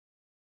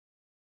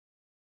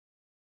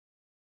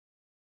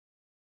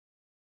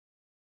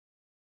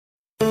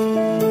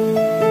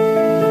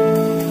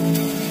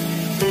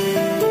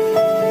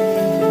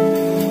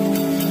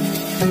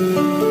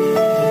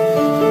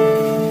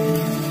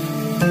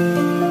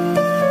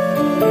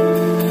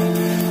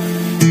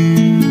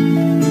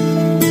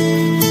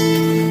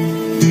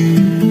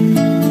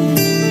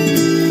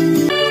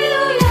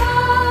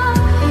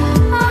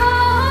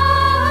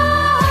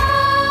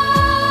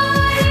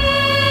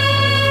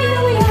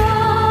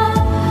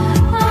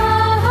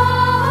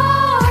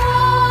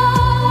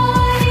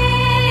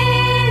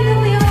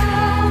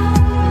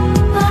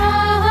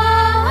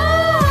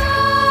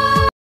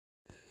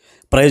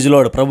Praise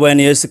lord. ప్రభు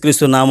అయిన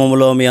యేసుక్రీస్తు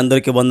నామములో మీ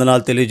అందరికీ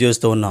వందనాలు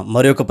తెలియజేస్తూ ఉన్నాం.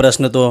 మరి ఒక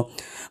ప్రశ్నతో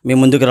మీ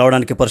ముందుకు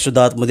రావడానికి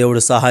పరిశుద్ధాత్మ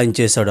దేవుడు సహాయం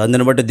చేశాడు.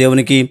 అందుని బట్టి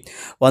దేవునికి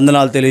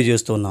వందనాలు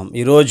తెలియజేస్తూ ఉన్నాం.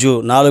 ఈరోజు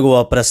 4వ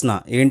ప్రశ్న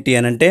ఏంటి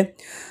అనంటే,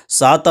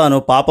 సాతాను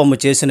పాపము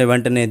చేసిన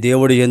వెంటనే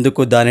దేవుడు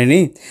ఎందుకు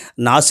దానిని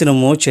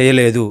నాశనము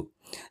చేయలేదు?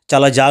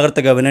 చాలా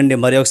జాగ్రత్తగా వినండి.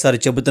 మరి ఒకసారి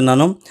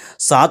చెబుతున్నాను.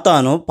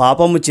 సాతాను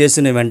పాపము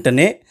చేసిన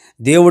వెంటనే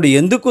దేవుడు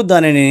ఎందుకు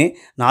దానిని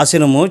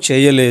నాశనము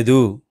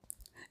చేయలేదు?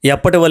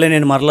 ఎప్పటి వల్లే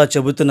నేను మరలా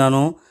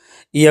చెబుతున్నాను,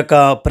 ఈ యొక్క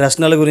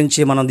ప్రశ్నల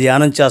గురించి మనం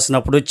ధ్యానం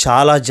చేస్తున్నప్పుడు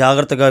చాలా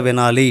జాగ్రత్తగా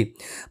వినాలి.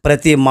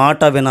 ప్రతి మాట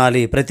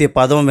వినాలి, ప్రతి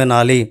పదం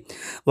వినాలి.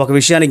 ఒక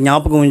విషయాన్ని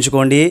జ్ఞాపకం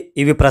ఉంచుకోండి,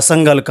 ఇవి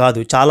ప్రసంగాలు కాదు.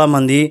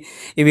 చాలామంది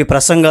ఇవి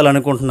ప్రసంగాలు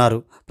అనుకుంటున్నారు.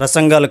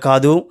 ప్రసంగాలు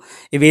కాదు,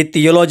 ఇవి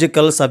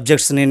థియోలాజికల్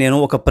సబ్జెక్ట్స్ని నేను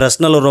ఒక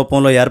ప్రశ్నల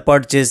రూపంలో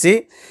ఏర్పాటు చేసి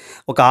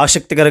ఒక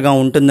ఆసక్తికరంగా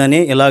ఉంటుందని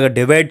ఇలాగ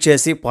డివైడ్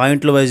చేసి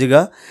పాయింట్ల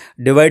వైజ్గా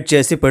డివైడ్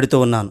చేసి పెడుతూ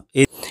ఉన్నాను.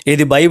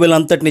 ఇది బైబిల్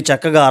అంతటిని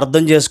చక్కగా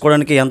అర్థం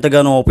చేసుకోవడానికి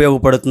ఎంతగానో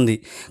ఉపయోగపడుతుంది.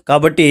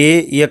 కాబట్టి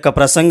ఈ యొక్క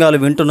ప్రసంగాలు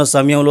వింటున్న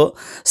సమయంలో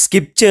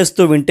స్కిప్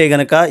చేస్తూ వింటే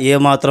గనక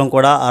ఏమాత్రం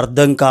కూడా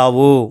అర్థం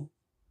కావు.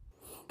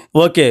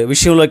 ఓకే,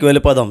 విషయంలోకి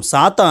వెళ్ళిపోదాం.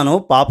 సాతాను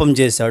పాపం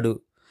చేశాడు.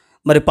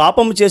 మరి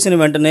పాపం చేసిన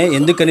వెంటనే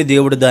ఎందుకని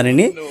దేవుడు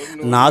దానిని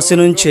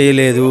నాశనం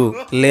చేయలేదు,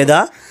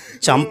 లేదా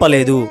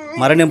చంపలేదు,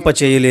 మరణింప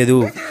చేయలేదు?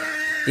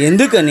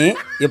 ఎందుకని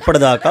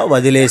ఇప్పటిదాకా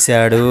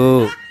వదిలేశాడు?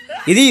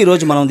 ఇది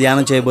ఈరోజు మనం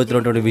ధ్యానం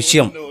చేయబోతున్నటువంటి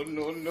విషయం.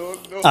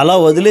 అలా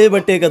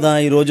వదిలేయబట్టే కదా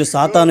ఈరోజు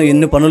సాతాను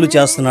ఎన్ని పనులు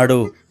చేస్తున్నాడు.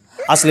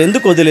 అసలు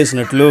ఎందుకు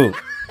వదిలేసినట్లు?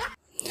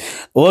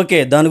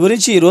 ఓకే, దాని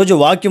గురించి ఈరోజు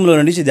వాక్యంలో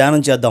నుంచి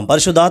ధ్యానం చేద్దాం.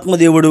 పరిశుద్ధాత్మ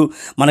దేవుడు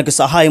మనకు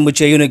సహాయము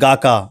చేయును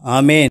గాక.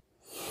 ఆమేన్.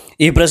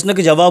 ఈ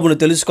ప్రశ్నకు జవాబును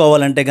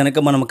తెలుసుకోవాలంటే కనుక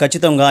మనం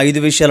ఖచ్చితంగా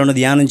 5 విషయాలను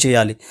ధ్యానం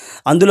చేయాలి.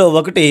 అందులో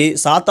ఒకటి,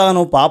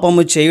 సాతాను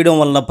పాపము చేయడం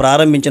వలన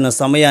ప్రారంభించిన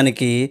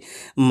సమయానికి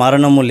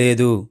మరణము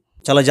లేదు.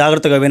 చాలా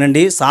జాగ్రత్తగా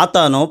వినండి.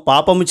 సాతాను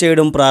పాపము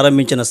చేయడం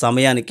ప్రారంభించిన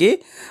సమయానికి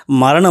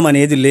మరణం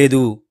అనేది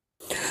లేదు.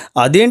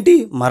 అదేంటి,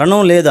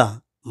 మరణం లేదా?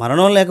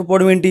 మరణం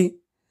లేకపోవడం ఏంటి?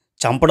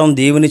 చంపడం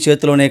దేవుని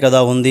చేతిలోనే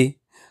కదా ఉంది.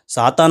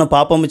 సాతాను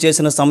పాపము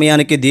చేసిన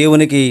సమయానికి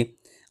దేవునికి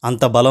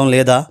అంత బలం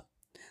లేదా?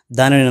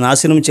 దానిని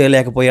నాశనం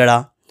చేయలేకపోయాడా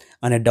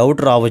అనే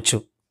డౌట్ రావచ్చు.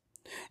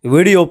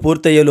 వీడియో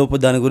పూర్తయ్యేలోపు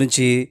దాని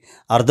గురించి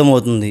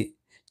అర్థమవుతుంది.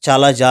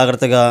 చాలా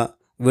జాగ్రత్తగా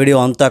వీడియో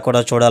అంతా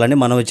కూడా చూడాలని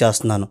మనవి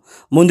చేస్తున్నాను.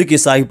 ముందుకి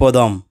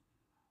సాగిపోదాం.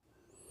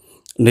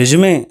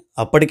 నిజమే,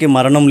 అప్పటికి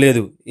మరణం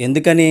లేదు.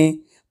 ఎందుకని?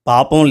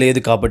 పాపం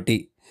లేదు కాబట్టి.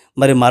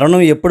 మరి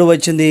మరణం ఎప్పుడు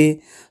వచ్చింది?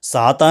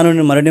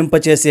 సాతానుని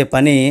మరణింపచేసే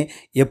పని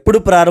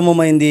ఎప్పుడు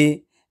ప్రారంభమైంది?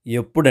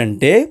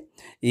 ఎప్పుడంటే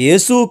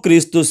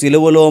యేసుక్రీస్తు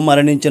శిలువలో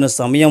మరణించిన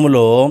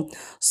సమయంలో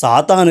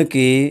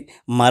సాతానుకి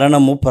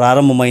మరణము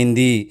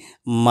ప్రారంభమైంది,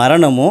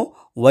 మరణము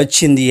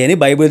వచ్చింది అని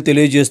బైబిల్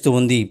తెలియజేస్తూ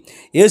ఉంది.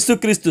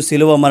 యేసుక్రీస్తు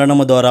శిలువ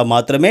మరణము ద్వారా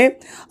మాత్రమే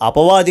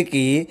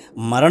అపవాదికి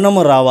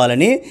మరణము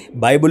రావాలని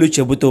బైబిల్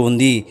చెబుతూ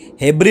ఉంది.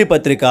 హెబ్రీ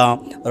పత్రిక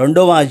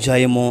 2వ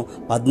అధ్యాయము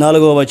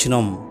 14వ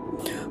వచనం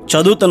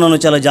చదువుతున్నాను,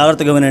 చాలా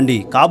జాగ్రత్తగా వినండి.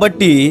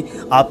 కాబట్టి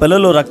ఆ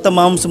పిల్లలు రక్త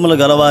మాంసములు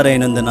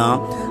గలవారైనందున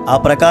ఆ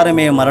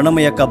ప్రకారమే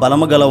మరణము యొక్క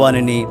బలము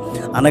గలవానిని,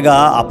 అనగా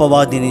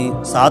అపవాదిని,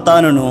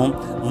 సాతానును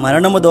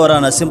మరణము ద్వారా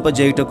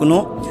నశింపజేయుటకును,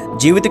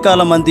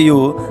 జీవితకాలమంతయు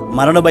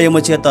మరణ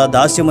భయము చేత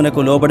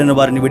దాస్యమునకు లోబడిన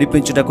వారిని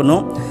విడిపించుటకును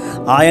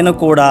ఆయన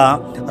కూడా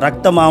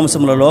రక్త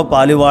మాంసములలో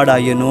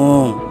పాలివాడాయను.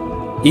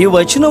 ఈ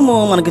వచనము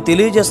మనకు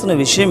తెలియజేస్తున్న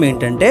విషయం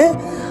ఏంటంటే,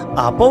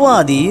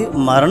 అపవాది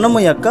మరణము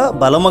యొక్క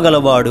బలము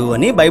గలవాడు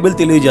అని బైబిల్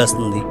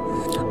తెలియజేస్తుంది.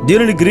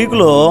 దీనిని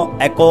గ్రీకులో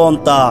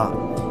అకోంతా,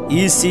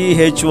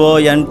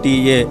 ECHONTA,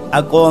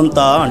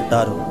 అకోంతా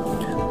అంటారు.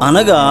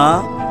 అనగా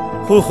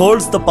who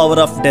holds the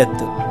power of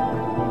death.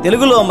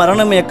 తెలుగులో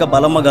మరణం యొక్క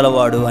బలము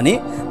గలవాడు అని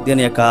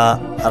దీని యొక్క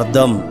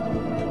అర్థం.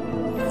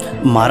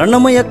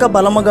 మరణము యొక్క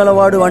బలము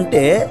గలవాడు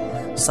అంటే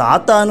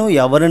సాతాను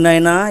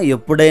ఎవరినైనా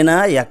ఎప్పుడైనా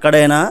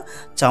ఎక్కడైనా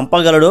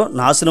చంపగలడు,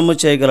 నాశనము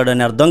చేయగలడు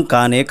అని అర్థం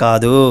కానే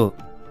కాదు.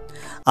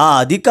 ఆ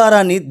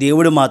అధికారాన్ని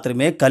దేవుడు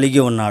మాత్రమే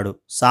కలిగి ఉన్నాడు.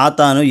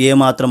 సాతాను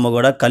ఏమాత్రము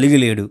కూడా కలిగి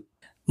లేడు.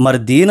 మరి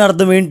దీని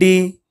అర్థం ఏంటి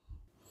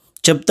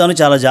చెప్తాను,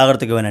 చాలా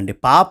జాగ్రత్తగా వినండి.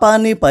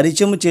 పాపాన్ని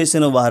పరిచయం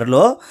చేసిన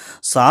వారిలో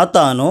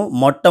సాతాను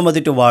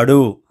మొట్టమొదటి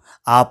వాడు.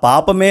 ఆ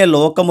పాపమే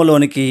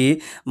లోకములోనికి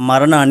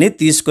మరణాన్ని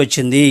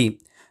తీసుకొచ్చింది.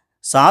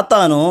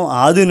 సాతాను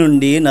ఆది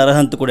నుండి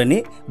నరహంతకుడని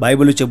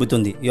బైబిల్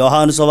చెబుతుంది.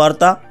 యోహాను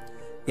సువార్త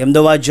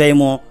 8వ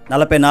అధ్యాయము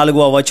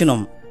 44వ వచనం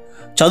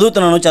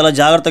చదువుతున్నాను, చాలా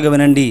జాగ్రత్తగా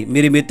వినండి.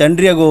 మీరు మీ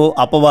తండ్రి అగు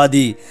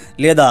అపవాది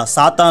లేదా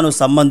సాతాను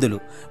సంబంధులు,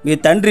 మీ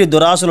తండ్రి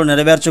దురాశలు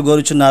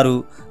నెరవేర్చగోరుచున్నారు.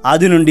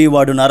 ఆది నుండి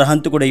వాడు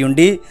నరహంతకుడై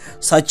ఉండి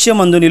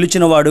సత్యమందు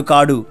నిలిచినవాడు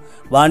కాడు,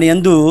 వాని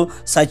యందు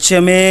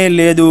సత్యమే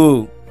లేదు.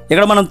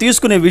 ఇక్కడ మనం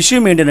తీసుకునే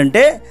విషయం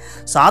ఏంటంటే,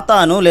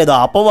 సాతాను లేదా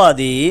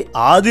అపవాది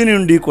ఆది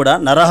నుండి కూడా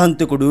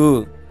నరహంతకుడు.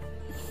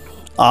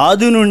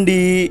 ఆది నుండి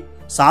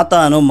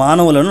సాతాను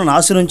మానవులను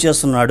నాశనం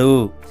చేస్తున్నాడు.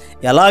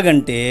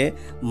 ఎలాగంటే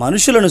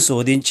మనుషులను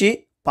శోధించి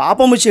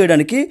పాపము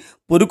చేయడానికి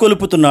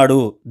పురుకొల్పుతున్నాడు.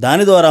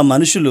 దాని ద్వారా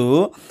మనుషులు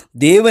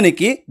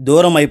దేవునికి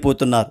దూరం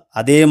అయిపోతున్నారు.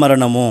 అదే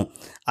మరణము,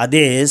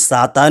 అదే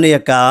సాతాను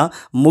యొక్క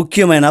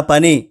ముఖ్యమైన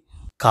పని.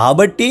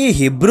 కాబట్టి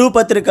హెబ్రూ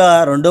పత్రిక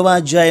 2వ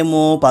అధ్యాయము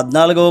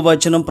 14వ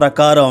వచనం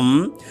ప్రకారం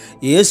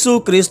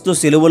యేసుక్రీస్తు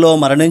సిలువలో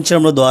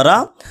మరణించడం ద్వారా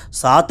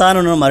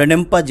సాతానును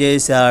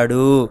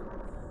మరణింపజేశాడు.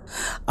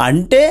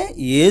 అంటే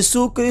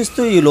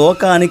యేసుక్రీస్తు ఈ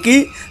లోకానికి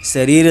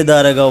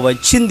శరీరధారగా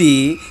వచ్చింది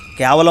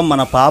కేవలం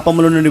మన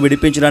పాపముల నుండి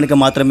విడిపించడానికి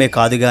మాత్రమే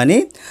కాదు, కానీ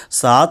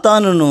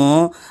సాతానును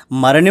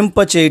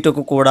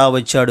మరణింపచేయుటకు కూడా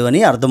వచ్చాడు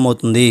అని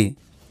అర్థమవుతుంది.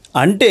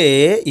 అంటే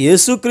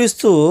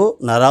యేసుక్రీస్తు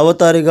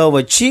నరావతారిగా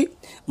వచ్చి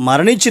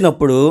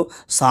మరణించినప్పుడు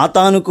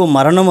సాతానుకు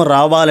మరణము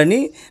రావాలని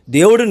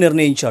దేవుడు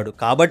నిర్ణయించాడు.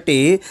 కాబట్టి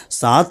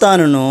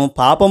సాతానును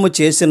పాపము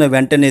చేసిన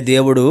వెంటనే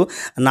దేవుడు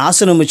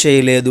నాశనము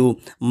చేయలేదు,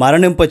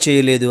 మరణింప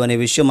చేయలేదు అనే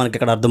విషయం మనకి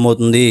ఇక్కడ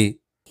అర్థమవుతుంది.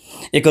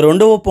 ఇక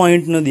రెండవ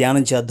పాయింట్ను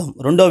ధ్యానం చేద్దాం,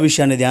 రెండవ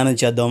విషయాన్ని ధ్యానం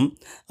చేద్దాం.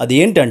 అది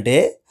ఏంటంటే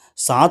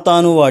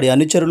సాతాను వాడి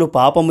అనుచరులు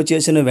పాపము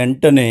చేసిన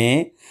వెంటనే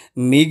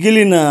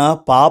మిగిలిన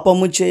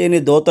పాపము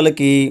చేయని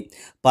దూతలకి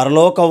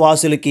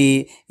పరలోకవాసులకి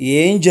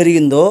ఏం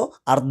జరిగిందో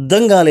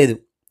అర్థం కాలేదు.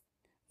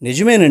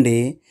 నిజమేనండి,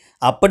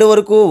 అప్పటి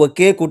వరకు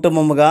ఒకే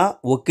కుటుంబముగా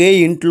ఒకే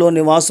ఇంట్లో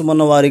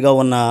నివాసమున్న వారిగా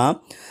ఉన్న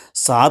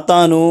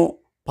సాతాను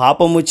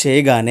పాపము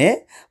చేయగానే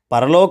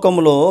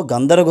పరలోకములో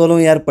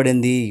గందరగోళం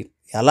ఏర్పడింది.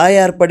 ఎలా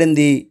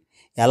ఏర్పడింది?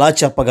 ఎలా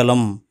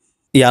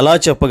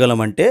చెప్పగలం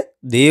అంటే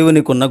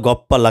దేవునికి ఉన్న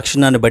గొప్ప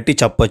లక్షణాన్ని బట్టి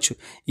చెప్పచ్చు.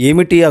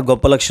 ఏమిటి ఆ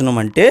గొప్ప లక్షణం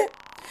అంటే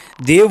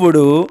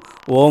దేవుడు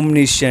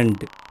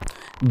ఓమ్నిషెంట్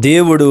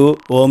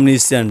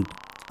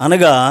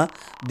అనగా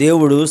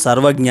దేవుడు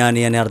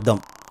సర్వజ్ఞాని అని అర్థం.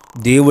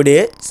 దేవుడే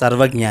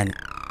సర్వజ్ఞాని,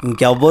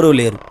 ఇంకెవ్వరూ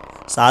లేరు.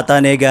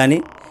 సాతానే కానీ,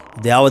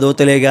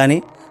 దేవదూతలే కానీ,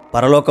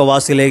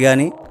 పరలోకవాసులే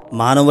కానీ,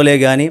 మానవులే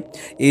కానీ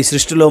ఈ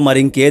సృష్టిలో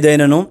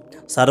మరింకేదైనాను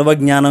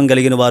సర్వజ్ఞానం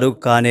కలిగిన వారు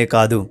కానే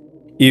కాదు.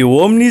 ఈ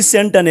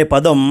ఓమ్నిసెంట్ అనే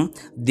పదం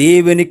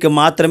దేవునికి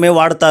మాత్రమే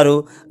వాడతారు,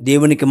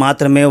 దేవునికి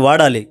మాత్రమే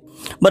వాడాలి.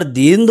 మరి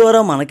దీని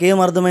ద్వారా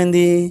మనకేం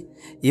అర్థమైంది?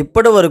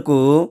 ఇప్పటి వరకు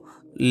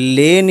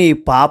లేని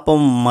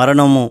పాపం,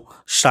 మరణము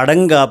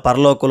సడన్గా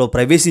పరలోకంలో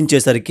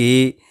ప్రవేశించేసరికి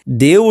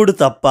దేవుడు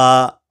తప్ప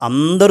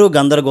అందరూ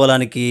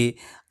గందరగోళానికి,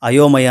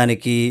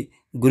 అయోమయానికి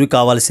గురి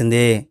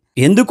కావాల్సిందే.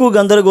 ఎందుకు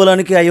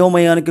గందరగోళానికి,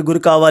 అయోమయానికి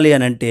గురి కావాలి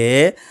అని అంటే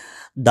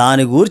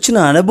దాని గూర్చిన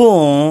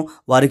అనుభవం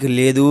వారికి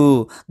లేదు,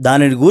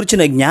 దానిని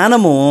గూర్చిన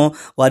జ్ఞానము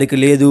వారికి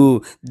లేదు.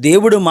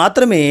 దేవుడు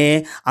మాత్రమే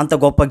అంత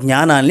గొప్ప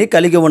జ్ఞానాన్ని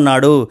కలిగి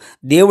ఉన్నాడు.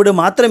 దేవుడు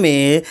మాత్రమే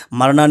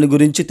మరణాన్ని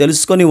గురించి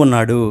తెలుసుకొని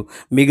ఉన్నాడు.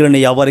 మిగిలిన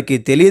ఎవరికి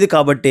తెలియదు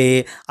కాబట్టి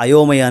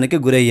అయోమయానికి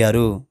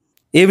గురయ్యారు.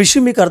 ఈ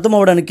విషయం మీకు అర్థం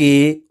అవ్వడానికి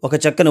ఒక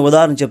చక్కని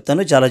ఉదాహరణ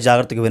చెప్తాను, చాలా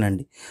జాగ్రత్తగా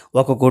వినండి.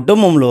 ఒక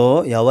కుటుంబంలో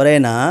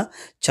ఎవరైనా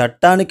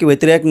చట్టానికి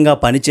వ్యతిరేకంగా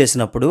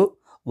పనిచేసినప్పుడు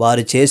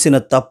వారు చేసిన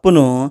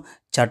తప్పును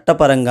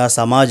చట్టపరంగా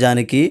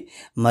సమాజానికి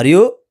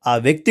మరియు ఆ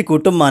వ్యక్తి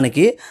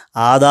కుటుంబానికి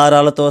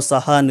ఆధారాలతో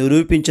సహా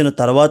నిరూపించిన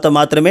తర్వాత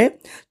మాత్రమే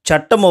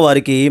చట్టము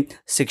వారికి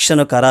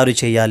శిక్షను ఖరారు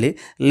చేయాలి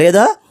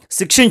లేదా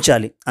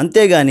శిక్షించాలి.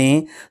 అంతేగాని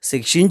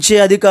శిక్షించే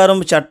అధికారం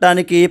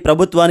చట్టానికి,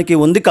 ప్రభుత్వానికి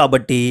ఉంది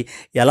కాబట్టి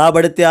ఎలా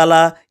పడితే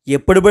అలా,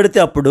 ఎప్పుడు పడితే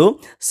అప్పుడు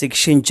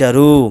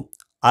శిక్షించరు.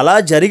 అలా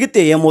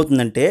జరిగితే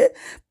ఏమవుతుందంటే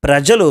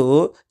ప్రజలు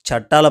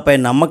చట్టాలపై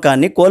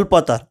నమ్మకాన్ని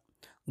కోల్పోతారు,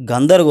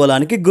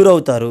 గందరగోళానికి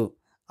గురవుతారు.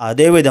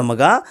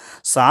 అదేవిధముగా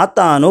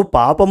సాతాను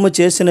పాపము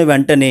చేసిన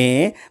వెంటనే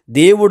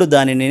దేవుడు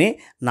దానిని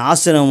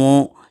నాశనము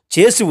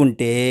చేసి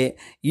ఉంటే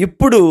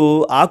ఇప్పుడు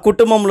ఆ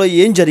కుటుంబంలో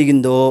ఏం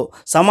జరిగిందో,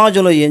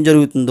 సమాజంలో ఏం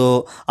జరుగుతుందో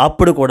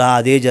అప్పుడు కూడా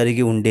అదే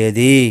జరిగి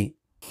ఉండేది.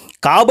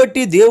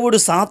 కాబట్టి దేవుడు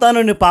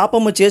సాతానుని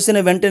పాపము చేసిన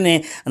వెంటనే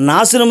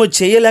నాశనము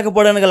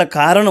చేయలేకపోవడానికి గల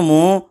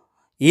కారణము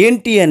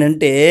ఏంటి అని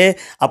అంటే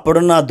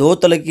అప్పుడున్న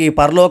దూతలకి,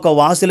 పరలోక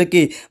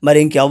వాసులకి, మరి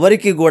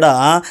ఇంకెవరికి కూడా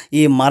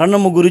ఈ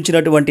మరణము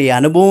గురించినటువంటి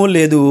అనుభవం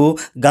లేదు,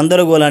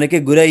 గందరగోళానికి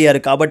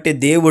గురయ్యారు. కాబట్టి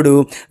దేవుడు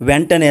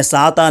వెంటనే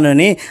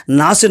సాతానుని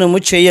నాశనము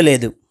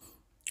చేయలేదు.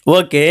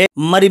 ఓకే,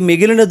 మరి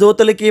మిగిలిన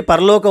దూతలకి,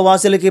 పరలోక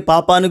వాసులకి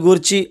పాపాన్ని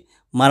గూర్చి,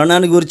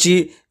 మరణాన్ని గూర్చి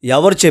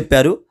ఎవరు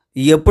చెప్పారు,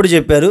 ఎప్పుడు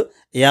చెప్పారు,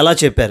 ఎలా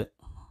చెప్పారు?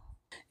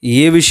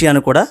 ఏ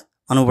విషయాన్ని కూడా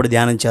మనం ఇప్పుడు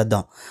ధ్యానం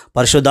చేద్దాం.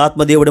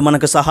 పరిశుద్ధాత్మ దేవుడు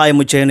మనకు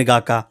సహాయము చేయను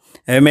గాక.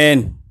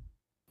 ఆమేన్.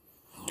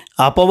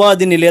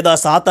 అపవాదిని లేదా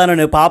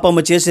సాతానుని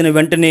పాపము చేసిన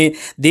వెంటనే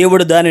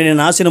దేవుడు దానిని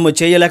నాశనము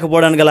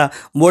చేయలేకపోవడానికి గల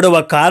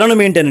మూడవ కారణం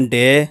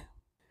ఏంటనంటే,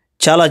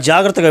 చాలా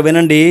జాగ్రత్తగా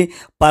వినండి.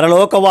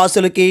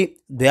 పరలోకవాసులకి,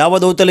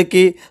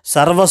 దేవదూతలకి,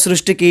 సర్వ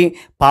సృష్టికి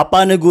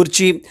పాపాన్ని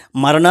గూర్చి,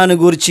 మరణాన్ని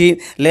గూర్చి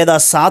లేదా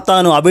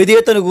సాతాను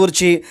అవిధేయతను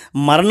గూర్చి,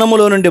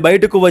 మరణములో నుండి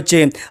బయటకు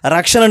వచ్చే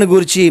రక్షణను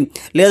గూర్చి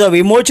లేదా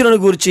విమోచనను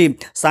గూర్చి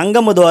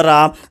సంఘము ద్వారా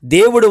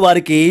దేవుడు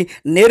వారికి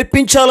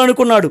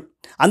నేర్పించాలనుకున్నాడు.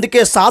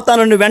 అందుకే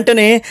సాతానుని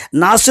వెంటనే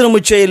నాశనము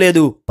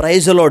చేయలేదు.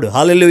 ప్రైజ్ ది లార్డ్,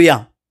 హల్లెలూయా.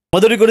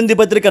 1 కొరింథీ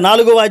పత్రిక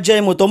 4వ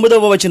అధ్యాయము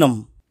 9వ వచనం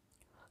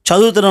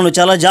చదువుతున్నాను,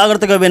 చాలా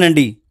జాగ్రత్తగా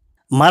వినండి.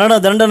 మరణ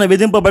దండన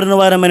విధింపబడిన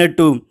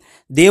వారమైనట్టు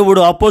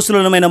దేవుడు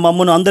అపోస్తులమైన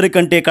మమ్మును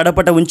అందరికంటే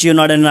కడపట ఉంచి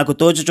ఉన్నాడని నాకు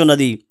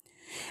తోచుచున్నది.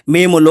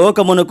 మేము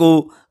లోకమునకు,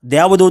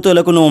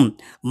 దేవదూతలకును,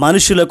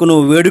 మనుషులకును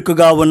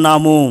వేడుకగా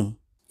ఉన్నాము.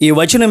 ఈ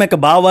వచనం యొక్క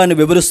భావాన్ని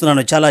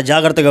వివరిస్తున్నాను, చాలా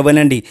జాగ్రత్తగా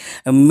వినండి.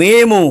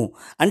 మేము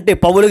అంటే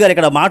పౌలు గారు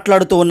ఇక్కడ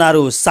మాట్లాడుతూ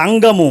ఉన్నారు.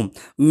 సంఘము,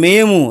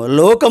 మేము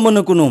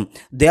లోకమునకును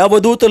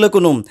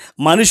దేవదూతలకును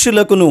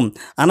మనుషులకును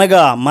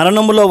అనగా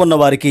మరణములో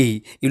ఉన్నవారికి,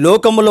 ఈ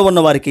లోకములో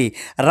ఉన్నవారికి,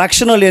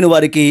 రక్షణ లేని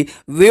వారికి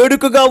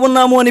వేడుకగా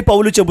ఉన్నాము అని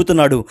పౌలు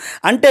చెబుతున్నాడు.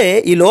 అంటే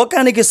ఈ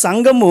లోకానికి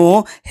సంఘము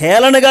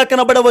హేళనగా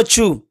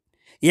కనబడవచ్చు,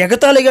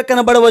 ఎగతాళిగా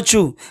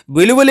కనబడవచ్చు,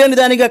 విలువలేని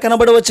దానిగా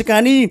కనబడవచ్చు.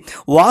 కానీ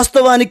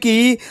వాస్తవానికి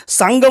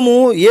సంఘము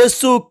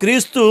యేసు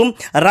క్రీస్తు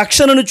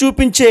రక్షణను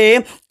చూపించే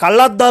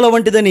కళ్ళద్దాల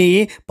వంటిదని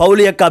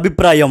పౌలు యొక్క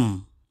అభిప్రాయం.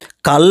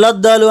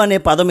 కళ్ళద్దాలు అనే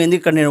పదం ఎందుకు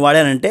ఇక్కడ నేను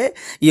వాడానంటే,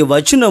 ఈ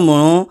వచనము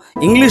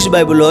ఇంగ్లీష్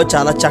బైబిల్లో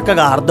చాలా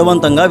చక్కగా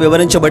అర్థవంతంగా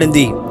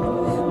వివరించబడింది.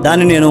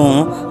 దాన్ని నేను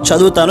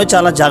చదువుతాను,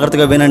 చాలా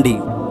జాగ్రత్తగా వినండి.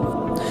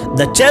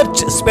 The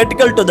church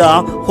స్పెటికల్ to the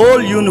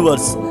whole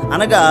universe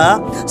అనగా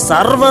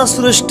సర్వ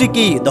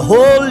సృష్టికి, ద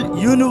హోల్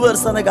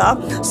యూనివర్స్ అనగా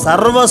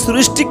సర్వ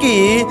సృష్టికి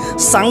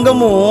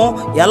సంఘము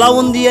ఎలా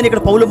ఉంది అని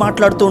ఇక్కడ పౌలు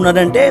మాట్లాడుతూ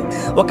ఉన్నాడంటే,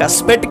 ఒక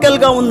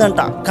స్పెటికల్గా ఉందంట,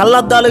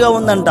 కళ్ళద్దాలుగా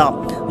ఉందంట.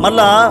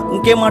 మళ్ళా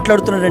ఇంకేం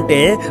మాట్లాడుతున్నాడంటే,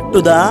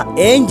 to the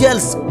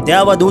angels,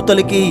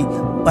 దేవదూతలకి,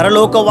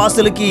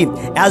 పరలోకవాసులకి,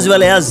 as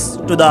well as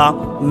to the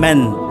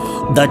men.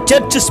 The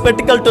church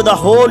స్పెటికల్ to the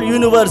whole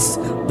universe,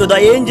 to the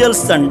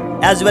angels and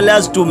as well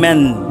as to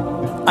men.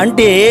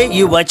 అంటే ఈ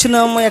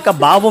వచనం యొక్క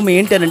భావం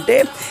ఏంటంటే,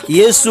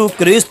 యేసు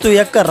క్రీస్తు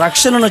యొక్క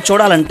రక్షణను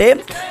చూడాలంటే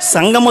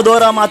సంఘము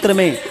ద్వారా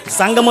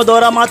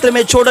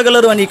మాత్రమే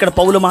చూడగలరు అని ఇక్కడ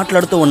పౌలు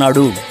మాట్లాడుతూ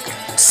ఉన్నాడు.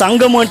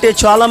 సంఘము అంటే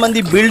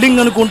చాలామంది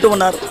బిల్డింగ్ అనుకుంటూ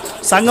ఉన్నారు,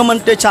 సంఘం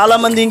అంటే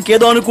చాలామంది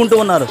ఇంకేదో అనుకుంటూ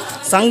ఉన్నారు.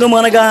 సంఘం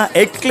అనగా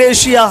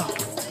ఎక్లేషియా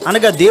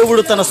అనగా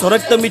దేవుడు తన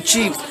స్వరక్తం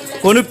ఇచ్చి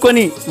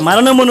కొనుక్కొని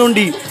మరణము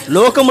నుండి,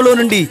 లోకములో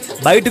నుండి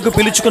బయటకు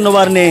పిలుచుకున్న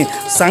వారినే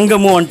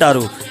సంఘము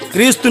అంటారు.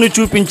 క్రీస్తుని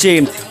చూపించే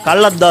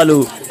కళ్ళద్దాలు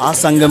ఆ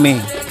సంఘమే.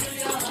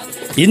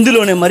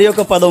 ఇందులోనే మరి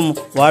ఒక పదం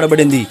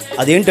వాడబడింది,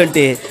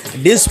 అదేంటంటే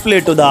display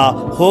to the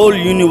whole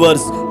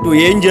universe, to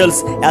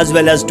angels as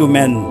well as to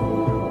men.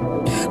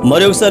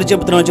 మరొకసారి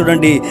చెప్తున్నాను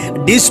చూడండి,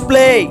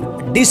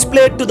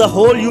 display to the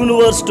whole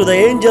universe, to the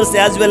angels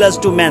as well as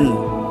to men.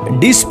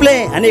 Display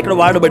అని ఇక్కడ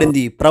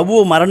వాడబడింది.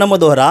 ప్రభువు మరణము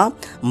ద్వారా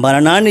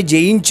మరణాన్ని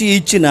జయించి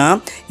ఇచ్చిన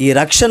ఈ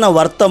రక్షణ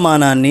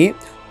వర్తమానాన్ని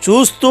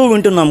చూస్తూ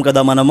వింటున్నాం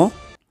కదా మనము.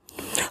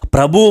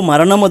 ప్రభువు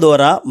మరణము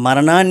ద్వారా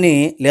మరణాన్ని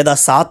లేదా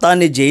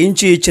సాతాన్ని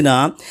జయించి ఇచ్చిన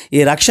ఈ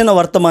రక్షణ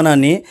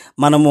వర్తమానాన్ని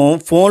మనము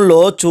ఫోన్లో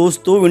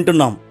చూస్తూ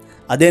వింటున్నాం.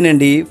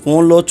 అదేనండి,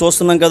 ఫోన్లో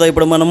చూస్తున్నాం కదా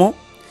ఇప్పుడు మనము.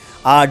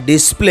 ఆ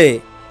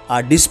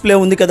డిస్ప్లే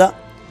ఉంది కదా,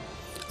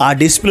 ఆ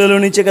డిస్ప్లేలో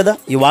నుంచే కదా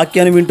ఈ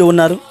వాక్యాన్ని వింటూ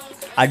ఉన్నారు.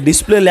 ఆ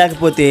డిస్ప్లే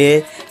లేకపోతే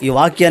ఈ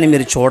వాక్యాన్ని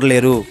మీరు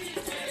చూడలేరు.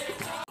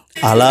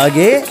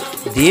 అలాగే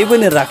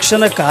దేవుని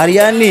రక్షణ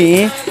కార్యాన్ని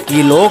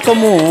ఈ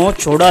లోకము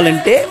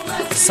చూడాలంటే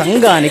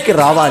సంఘానికి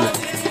రావాలి,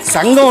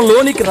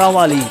 సంఘంలోనికి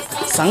రావాలి,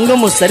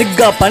 సంఘము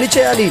సరిగ్గా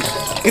పనిచేయాలి,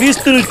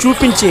 క్రీస్తుని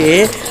చూపించే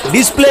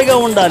డిస్ప్లేగా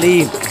ఉండాలి.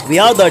 We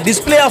are the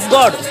display of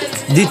God.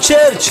 The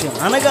church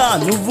అనగా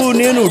నువ్వు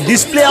నేను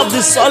display of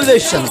the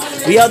salvation.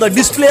 We are the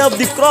display of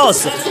the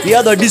cross. We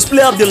are the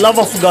display of the love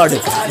of God.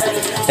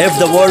 If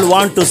the world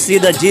want to see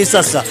the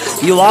Jesus,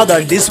 you are the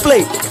display.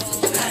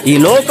 ఈ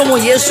లోకము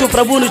యేసు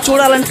ప్రభువుని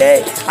చూడాలంటే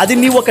అది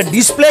నీవు ఒక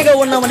డిస్ప్లేగా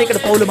ఉన్నామని ఇక్కడ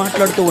పౌలు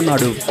మాట్లాడుతూ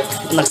ఉన్నాడు.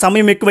 నాకు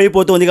సమయం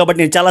ఎక్కువైపోతుంది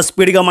కాబట్టి నేను చాలా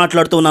స్పీడ్గా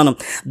మాట్లాడుతూ ఉన్నాను.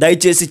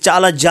 దయచేసి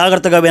చాలా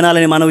జాగ్రత్తగా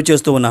వినాలని మనవి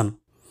చేస్తూ ఉన్నాను.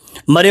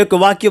 మరి యొక్క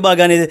వాక్య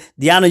భాగాన్ని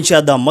ధ్యానం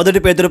చేద్దాం.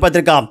 1 పేతురు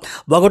పత్రిక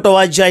 1వ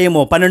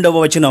అధ్యాయము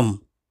 12వ వచనం.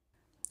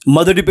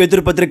 1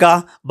 పేతురు పత్రిక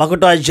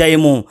 1వ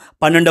అధ్యాయము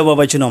 12వ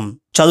వచనం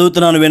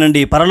చదువుతున్నాను,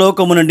 వినండి.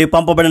 పరలోకము నుండి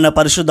పంపబడిన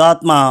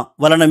పరిశుద్ధాత్మ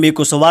వలన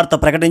మీకు సువార్త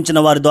ప్రకటించిన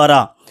వారి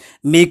ద్వారా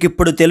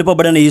మీకిప్పుడు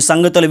తెలుపబడిన ఈ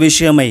సంగతుల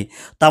విషయమై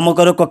తమ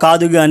కొరకు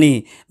కాదు గాని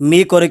మీ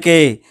కొరకే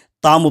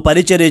తాము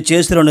పరిచర్య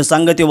చేసిన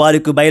సంగతి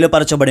వారికి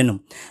బయలుపరచబడిను.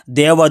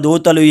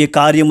 దేవదూతలు ఈ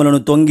కార్యములను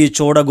తొంగి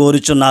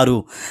చూడగోరుచున్నారు.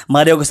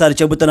 మరి ఒకసారి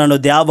చెబుతున్నాను,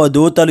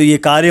 దేవదూతలు ఈ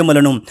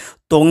కార్యములను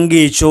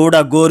తొంగి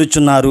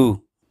చూడగోరుచున్నారు.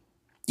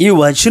 ఈ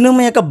వచనం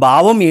యొక్క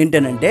భావం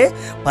ఏంటనంటే,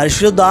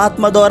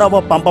 పరిశుద్ధాత్మ ద్వారా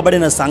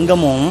పంపబడిన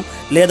సంఘము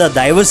లేదా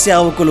దైవ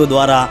సేవకుల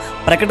ద్వారా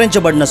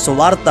ప్రకటించబడిన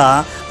సువార్త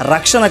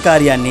రక్షణ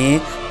కార్యాన్ని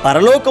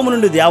పరలోకము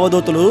నుండి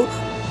దేవదూతలు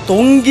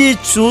తొంగి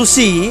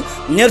చూసి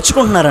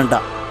నేర్చుకుంటున్నారంట.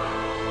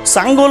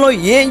 సంఘంలో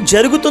ఏం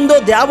జరుగుతుందో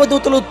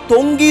దేవదూతలు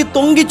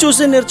తొంగి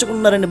చూసి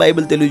నేర్చుకుంటున్నారని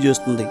బైబిల్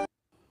తెలియజేస్తుంది.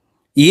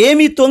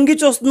 ఏమి తొంగి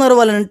చూస్తున్నారు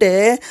వాళ్ళంటే,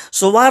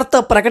 సువార్త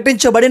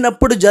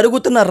ప్రకటించబడినప్పుడు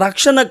జరుగుతున్న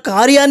రక్షణ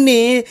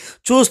కార్యాన్ని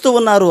చూస్తూ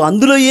ఉన్నారు.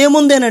 అందులో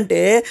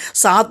ఏముందేనంటే,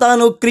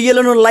 సాతాను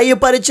క్రియలను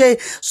లయపరిచే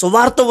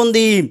సువార్త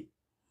ఉంది,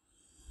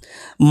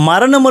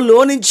 మరణములో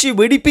నుంచి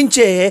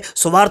విడిపించే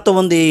సువార్త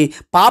ఉంది,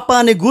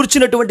 పాపాన్ని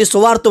గూర్చినటువంటి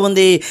సువార్త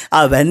ఉంది.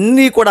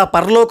 అవన్నీ కూడా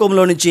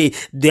పరలోకంలో నుంచి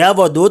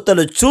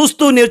దేవదూతలు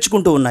చూస్తూ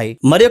నేర్చుకుంటూ ఉన్నాయి.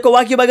 మరి ఒక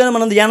వాక్య భాగాన్ని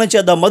మనం ధ్యానం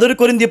చేద్దాం. 1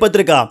 కొరింథీ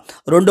పత్రిక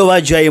 2వ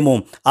అధ్యాయము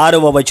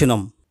 6వ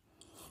వచనం.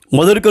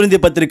 1 కొరింథీ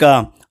పత్రిక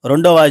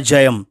 2వ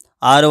అధ్యాయం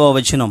 6వ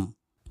వచనం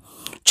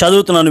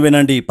చదువుతున్నాను,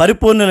 వినండి.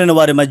 పరిపూర్ణులైన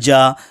వారి మధ్య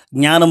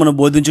జ్ఞానమును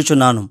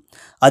బోధించుచున్నాను.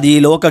 అది ఈ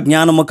లోక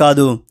జ్ఞానము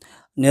కాదు,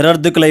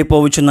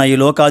 నిరర్ధకులైపోవచ్చున్న ఈ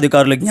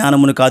లోకాధికారుల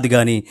జ్ఞానమును కాదు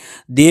కానీ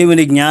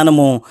దేవుని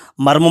జ్ఞానము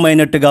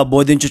మర్మమైనట్టుగా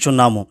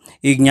బోధించుచున్నాము.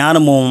 ఈ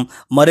జ్ఞానము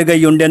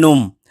మరుగయ్యుండెను.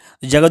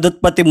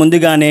 జగదుత్పత్తి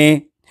ముందుగానే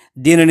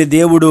దీనిని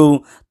దేవుడు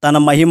తన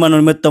మహిమ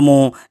నిమిత్తము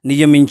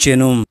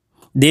నియమించెను.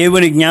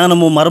 దేవుని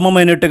జ్ఞానము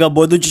మర్మమైనట్టుగా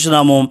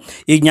బోధించుచున్నాము.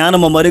 ఈ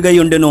జ్ఞానము మరుగై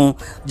ఉండెను.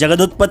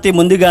 జగదుత్పత్తి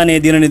ముందుగానే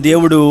దీనిని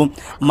దేవుడు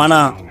మన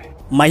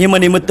మహిమ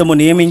నిమిత్తము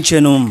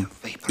నియమించెను.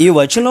 ఈ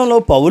వచనంలో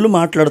పౌలు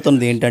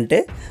మాట్లాడుతున్నది ఏంటంటే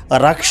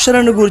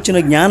రక్షణను గూర్చిన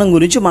జ్ఞానం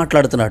గురించి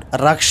మాట్లాడుతున్నాడు.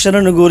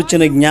 రక్షణను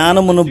గూర్చిన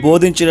జ్ఞానమును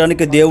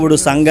బోధించడానికి దేవుడు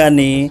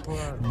సంఘాన్ని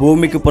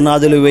భూమికి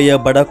పునాదులు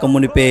వేయబడక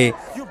మునిపే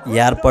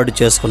ఏర్పాటు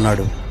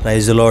చేసుకున్నాడు.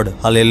 ప్రైజ్ ది లార్డ్,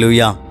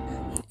 హల్లెలూయా.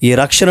 ఈ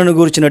రక్షణను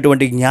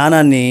గురించినటువంటి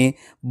జ్ఞానాన్ని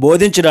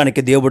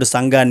బోధించడానికి దేవుడు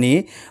సంఘాన్ని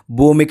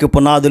భూమికి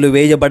పునాదులు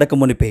వేయబడక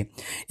మునిపే,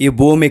 ఈ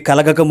భూమి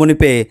కలగక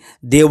మునిపే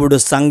దేవుడు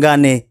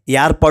సంఘాన్ని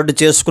ఏర్పాటు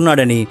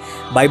చేసుకున్నాడని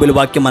బైబిల్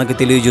వాక్యం మనకు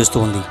తెలియజేస్తూ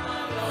ఉంది.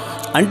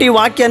 అంటే ఈ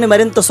వాక్యాన్ని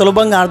మరింత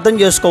సులభంగా అర్థం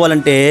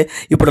చేసుకోవాలంటే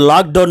ఇప్పుడు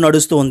లాక్డౌన్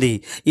నడుస్తూ ఉంది.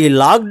 ఈ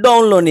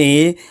లాక్డౌన్లోని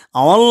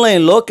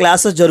ఆన్లైన్లో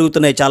క్లాసెస్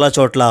జరుగుతున్నాయి చాలా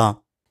చోట్ల.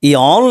 ఈ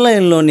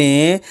ఆన్లైన్లోనే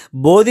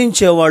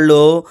బోధించేవాళ్ళు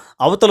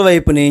అవతల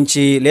వైపు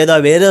నుంచి లేదా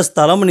వేరే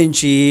స్థలం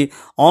నుంచి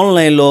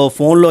ఆన్లైన్లో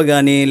ఫోన్లో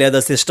కానీ లేదా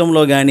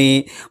సిస్టంలో కానీ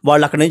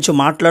వాళ్ళు అక్కడి నుంచి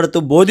మాట్లాడుతూ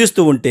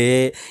బోధిస్తూ ఉంటే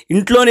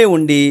ఇంట్లోనే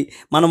ఉండి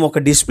మనం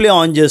ఒక డిస్ప్లే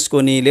ఆన్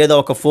చేసుకొని లేదా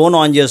ఒక ఫోన్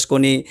ఆన్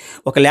చేసుకొని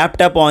ఒక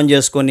ల్యాప్టాప్ ఆన్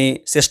చేసుకొని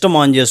సిస్టమ్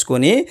ఆన్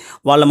చేసుకొని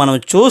మనం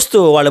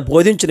చూస్తూ వాళ్ళు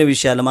బోధించిన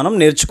విషయాలు మనం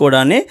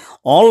నేర్చుకోవడాన్ని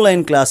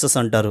ఆన్లైన్ క్లాసెస్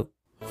అంటారు.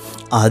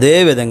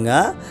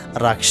 అదేవిధంగా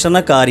రక్షణ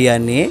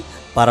కార్యాన్ని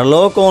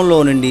పరలోకంలో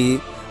నుండి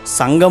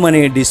సంఘం అనే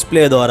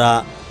డిస్ప్లే ద్వారా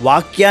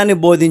వాక్యాన్ని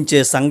బోధించే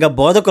సంఘ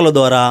బోధకుల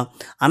ద్వారా,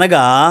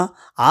 అనగా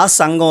ఆ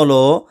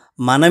సంఘంలో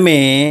మనమే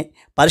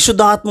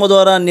పరిశుద్ధాత్మ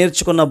ద్వారా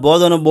నేర్చుకున్న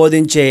బోధన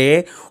బోధించే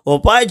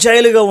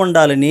ఉపాధ్యాయులుగా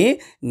ఉండాలని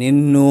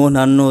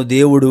నన్ను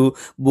దేవుడు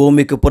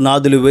భూమికి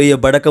పునాదులు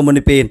వేయబడక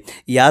మునిపే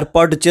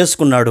ఏర్పాటు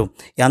చేసుకున్నాడు.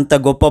 ఎంత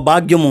గొప్ప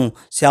భాగ్యము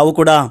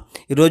సేవకుడా!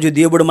 ఈరోజు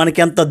దేవుడు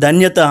మనకి ఎంత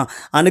ధన్యత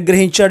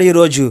అనుగ్రహించాడు.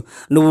 ఈరోజు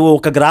నువ్వు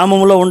ఒక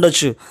గ్రామంలో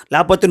ఉండొచ్చు,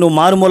 లేకపోతే నువ్వు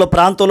మారుమూల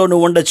ప్రాంతంలో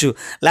నువ్వు ఉండొచ్చు,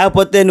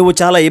 లేకపోతే నువ్వు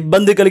చాలా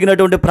ఇబ్బంది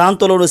కలిగినటువంటి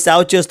ప్రాంతంలో నువ్వు సేవ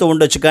చేస్తూ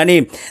ఉండొచ్చు. కానీ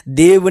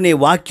దేవుని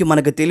వాక్యం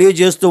మనకు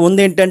తెలియజేస్తూ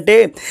ఉంది ఏంటంటే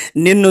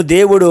నిన్ను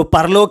దేవుడు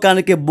పరలోకానికి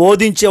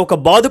బోధించే ఒక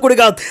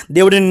బోధకుడిగా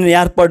దేవుడు నిన్ను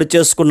ఏర్పాటు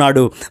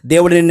చేసుకున్నాడు.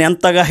 దేవుడు నిన్ను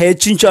ఎంతగా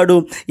హెచ్చించాడు,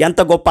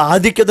 ఎంత గొప్ప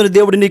ఆధిక్యతను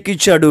దేవుడు నీకు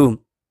ఇచ్చాడు.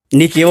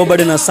 నీకు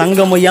ఇవ్వబడిన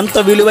సంఘము ఎంత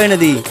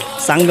విలువైనది,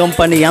 సంఘం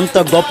పని ఎంత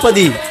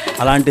గొప్పది.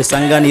 అలాంటి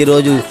సంఘాన్ని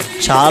ఈరోజు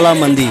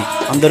చాలామంది,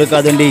 అందరూ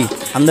కాదండి,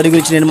 అందరి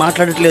గురించి నేను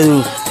మాట్లాడట్లేదు,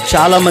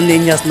 చాలామంది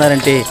ఏం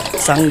చేస్తున్నారంటే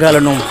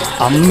సంఘాలను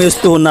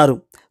అమ్మేస్తూ ఉన్నారు,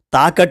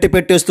 తాకట్టు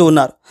పెట్టేస్తూ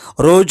ఉన్నారు,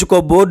 రోజుకో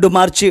బోర్డు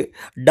మార్చి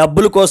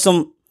డబ్బుల కోసం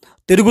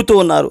తిరుగుతూ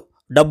ఉన్నారు,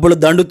 డబ్బులు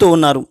దండుతూ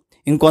ఉన్నారు.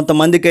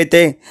 ఇంకొంతమందికి అయితే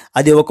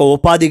అది ఒక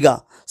ఉపాధిగా,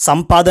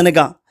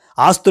 సంపాదనగా,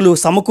 ఆస్తులు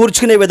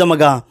సమకూర్చుకునే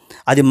విధముగా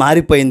అది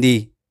మారిపోయింది.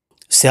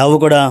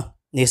 సేవకుడా,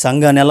 నీ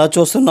సంఘాన్ని ఎలా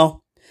చూస్తున్నావు?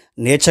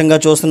 నీచంగా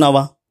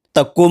చూస్తున్నావా?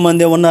 తక్కువ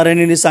మంది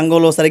ఉన్నారని నీ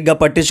సంఘంలో సరిగ్గా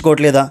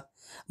పట్టించుకోవట్లేదా?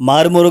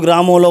 మారుమూరు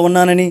గ్రామంలో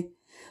ఉన్నానని,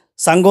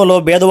 సంఘంలో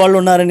భేదవాళ్ళు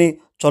ఉన్నారని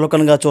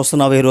చులకనగా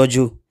చూస్తున్నావు.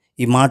 ఈరోజు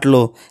ఈ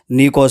మాటలు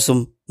నీ కోసం,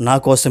 నా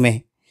కోసమే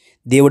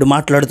దేవుడు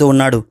మాట్లాడుతూ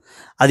ఉన్నాడు.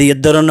 అది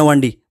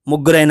ఇద్దరున్నవండి,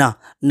 ముగ్గురైనా,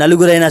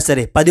 నలుగురైనా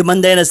సరే, 10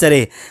 మంది అయినా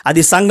సరే,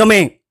 అది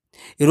సంఘమే.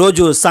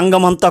 ఈరోజు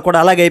సంఘం అంతా కూడా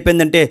అలాగే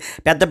అయిపోయిందంటే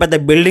పెద్ద పెద్ద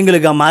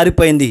బిల్డింగులుగా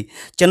మారిపోయింది.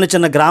 చిన్న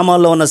చిన్న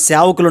గ్రామాల్లో ఉన్న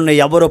సేవకులను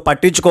ఎవరో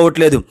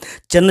పట్టించుకోవట్లేదు.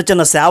 చిన్న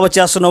చిన్న సేవ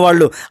చేస్తున్న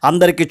వాళ్ళు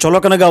అందరికీ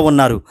చులకనగా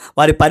ఉన్నారు.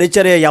 వారి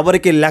పరిచర్య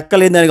ఎవరికి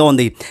లెక్కలేనిదిగా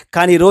ఉంది.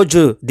 కానీ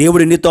ఈరోజు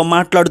దేవుడు నీతో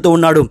మాట్లాడుతూ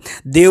ఉన్నాడు.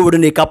 దేవుడు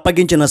నీకు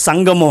అప్పగించిన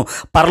సంఘము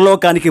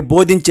పరలోకానికి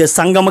బోధించే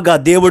సంఘముగా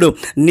దేవుడు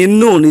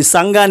నీ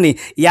సంఘాన్ని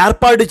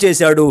ఏర్పాటు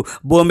చేశాడు.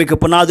 భూమికి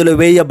పునాదులు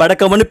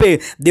వేయబడక మునిపే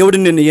దేవుడు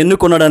నిన్ను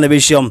ఎన్నుకున్నాడన్న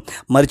విషయం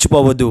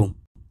మర్చిపోవద్దు.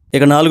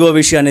 ఇక 4వ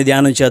విషయాన్ని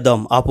ధ్యానం చేద్దాం.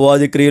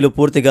 అపవాది క్రియలు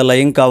పూర్తిగా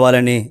లయం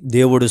కావాలని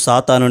దేవుడు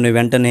సాతానుని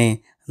వెంటనే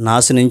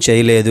నాశనం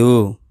చేయలేదు.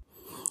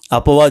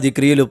 అపవాది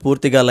క్రియలు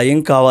పూర్తిగా లయం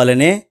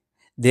కావాలనే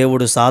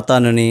దేవుడు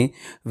సాతానుని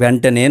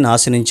వెంటనే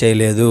నాశనం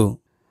చేయలేదు.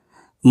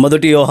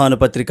 1 యోహాను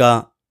పత్రిక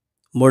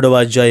 3వ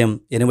అధ్యాయం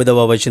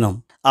 8వ వచనం,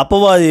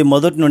 అపవాది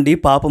మొదటి నుండి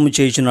పాపము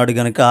చేయుచున్నాడు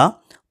గనుక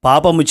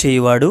పాపము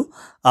చేయువాడు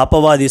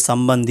అపవాది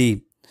సంబంధి.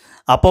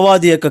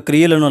 అపవాది యొక్క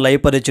క్రియలను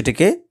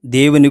లయపరచుటకే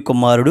దేవుని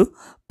కుమారుడు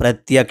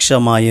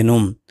ప్రత్యక్షమాయెను.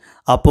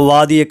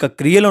 అపవాది యొక్క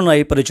క్రియలను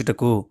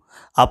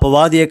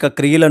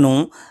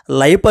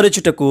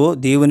లయపరచుటకు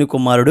దేవుని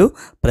కుమారుడు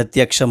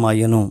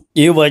ప్రత్యక్షమాయెను.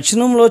 ఈ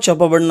వచనంలో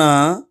చెప్పబడిన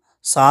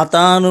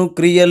సాతాను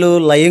క్రియలు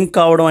లయం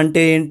కావడం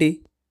అంటే ఏంటి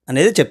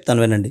అనేది చెప్తాను,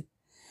 వినండి.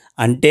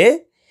 అంటే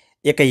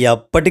ఇక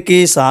ఎప్పటికీ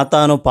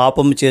సాతాను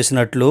పాపం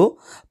చేసినట్లు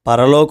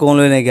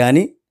పరలోకంలోనే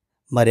కానీ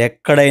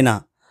మరెక్కడైనా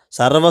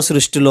సర్వ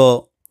సృష్టిలో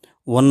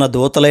ఉన్న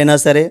దూతలైనా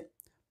సరే,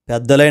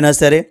 పెద్దలైనా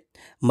సరే,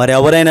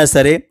 మరెవరైనా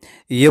సరే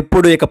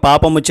ఎప్పుడు ఇక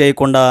పాపము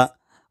చేయకుండా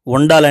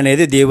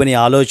ఉండాలనేది దేవుని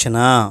ఆలోచన.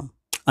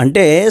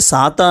 అంటే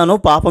సాతాను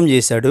పాపం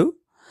చేశాడు.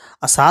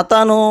 ఆ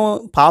సాతాను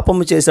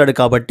పాపము చేశాడు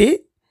కాబట్టి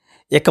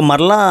ఇక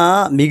మరలా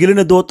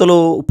మిగిలిన దూతలు,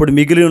 ఇప్పుడు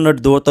మిగిలి ఉన్న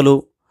దూతలు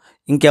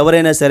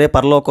ఇంకెవరైనా సరే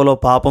పరలోకంలో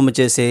పాపము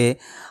చేసే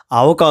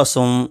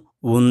అవకాశం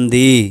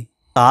ఉంది.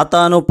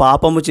 సాతాను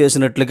పాపము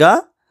చేసినట్లుగా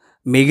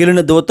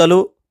మిగిలిన దూతలు,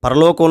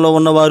 పరలోకంలో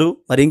ఉన్నవారు,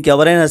 మరి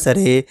ఇంకెవరైనా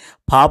సరే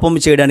పాపము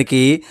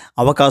చేయడానికి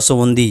అవకాశం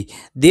ఉంది.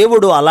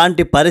 దేవుడు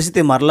అలాంటి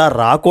పరిస్థితి మరలా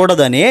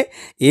రాకూడదనే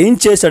ఏం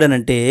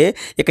చేశాడనంటే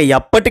ఇక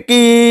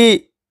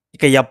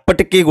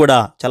ఎప్పటికీ కూడా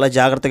చాలా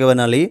జాగ్రత్తగా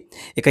వినాలి.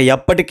 ఇక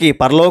ఎప్పటికీ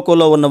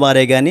పరలోకంలో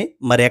ఉన్నవారే కానీ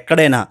మరి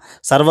ఎక్కడైనా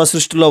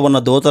సర్వసృష్టిలో ఉన్న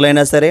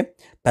దూతలైనా సరే,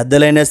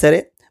 పెద్దలైనా సరే,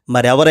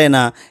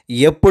 మరెవరైనా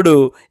ఎప్పుడు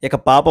ఇక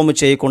పాపము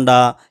చేయకుండా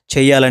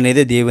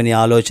చేయాలనేది దేవుని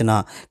ఆలోచన.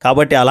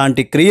 కాబట్టి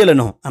అలాంటి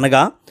క్రియలను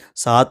అనగా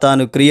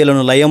సాతాను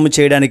క్రియలను లయం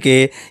చేయడానికే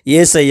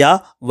యేసయ్య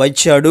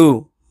వచ్చాడు.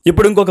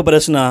 ఇప్పుడు ఇంకొక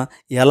ప్రశ్న,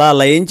 ఎలా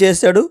లయం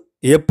చేశాడు?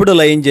 ఎప్పుడు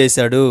లయం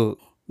చేశాడు?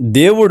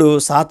 దేవుడు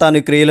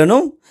సాతాను క్రియలను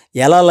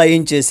ఎలా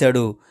లయం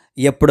చేశాడు?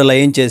 ఎప్పుడు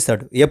లయం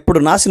చేశాడు? ఎప్పుడు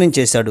నాశనం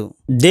చేశాడు?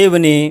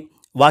 దేవుని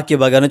వాక్య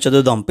భాగాన్ని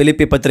చదువుదాం.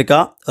 ఫిలిప్పీ పత్రిక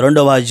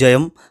 2వ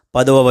అధ్యాయం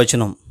 10వ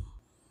వచనం.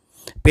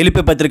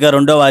 ఫిలిప్పీ పత్రిక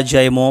 2వ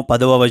అధ్యాయము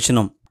 10వ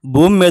వచనం.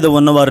 భూమి మీద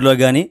ఉన్నవారిలో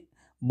కానీ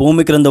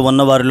భూమి క్రింద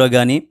ఉన్నవారిలో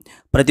కానీ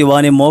ప్రతి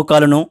వాని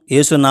మోకాలను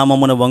యేసు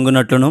నామమున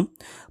వంగునట్లును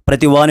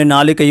ప్రతి వాని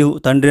నాలికయు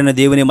తండ్రి అయిన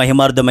దేవుని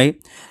మహిమార్థమై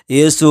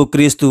యేసు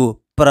క్రీస్తు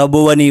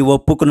ప్రభువని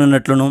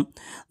ఒప్పుకున్నట్లును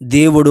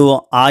దేవుడు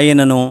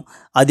ఆయనను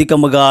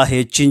అధికముగా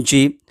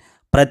హెచ్చించి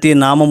ప్రతి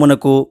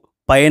నామమునకు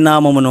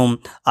పైనామమును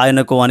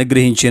ఆయనకు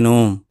అనుగ్రహించెను.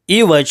 ఈ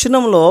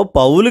వచనంలో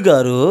పౌలు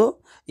గారు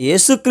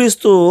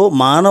యేసుక్రీస్తు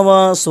మానవ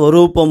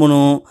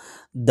స్వరూపమును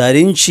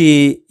ధరించి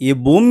ఈ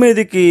భూమి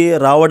మీదకి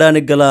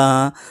రావడానికి గల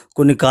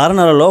కొన్ని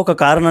కారణాలలో ఒక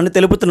కారణాన్ని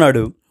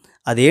తెలుపుతున్నాడు.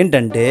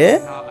 అదేంటంటే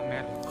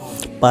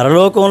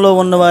పరలోకంలో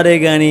ఉన్నవారే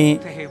కానీ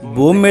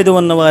భూమి మీద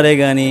ఉన్నవారే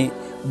కానీ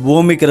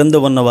భూమి క్రింద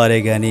ఉన్నవారే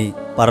కానీ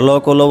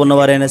పరలోకంలో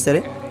ఉన్నవారైనా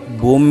సరే,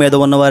 భూమి మీద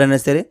ఉన్నవారైనా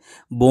సరే,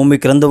 భూమి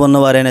క్రింద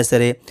ఉన్నవారైనా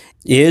సరే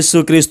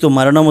యేసుక్రీస్తు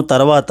మరణము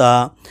తర్వాత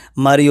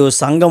మరియు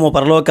సంఘము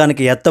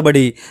పరలోకానికి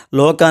ఎత్తబడి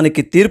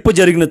లోకానికి తీర్పు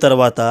జరిగిన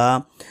తర్వాత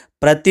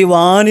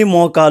ప్రతివాని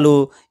మోకాలు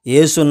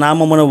యేసు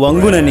నామమున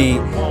వంగునని,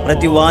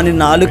 ప్రతివాని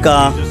నాలుక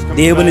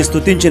దేవుని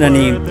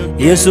స్తుతించినని,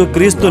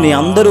 యేసుక్రీస్తుని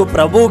అందరూ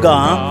ప్రభువుగా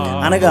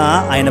అనగా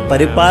ఆయన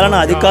పరిపాలన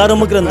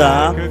అధికారము క్రింద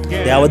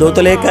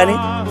దేవదూతలే కానీ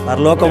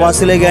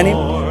పరలోకవాసులే కానీ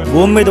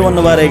భూమి మీద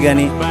ఉన్నవారే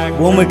కానీ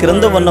భూమి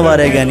క్రింద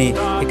ఉన్నవారే కానీ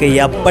ఇక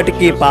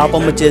ఎప్పటికీ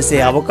పాపము చేసే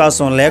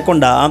అవకాశం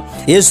లేకుండా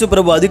యేసు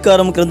ప్రభు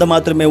అధికారం క్రింద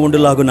మాత్రమే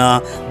ఉండులాగున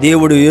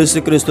దేవుడు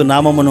యేసుక్రీస్తు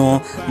నామమును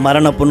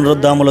మరణ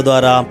పునరుద్ధాముల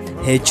ద్వారా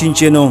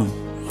హెచ్చించెను.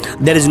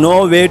 There is no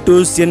way to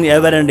sin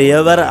ever and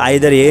ever,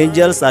 either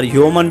angels or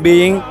human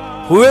being,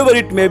 whoever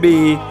it may be,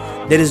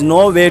 there is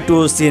no way to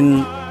sin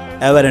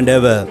ever and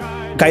ever.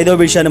 5వ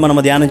విషయాన్ని మనం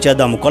ధ్యానం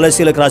చేద్దాం.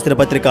 కొలస్సీలకు రాసిన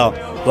పత్రిక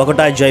 1వ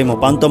అధ్యాయము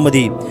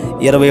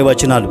 19-20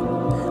 వచనాలు.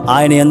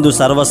 ఆయన యందు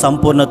సర్వ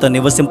సంపూర్ణత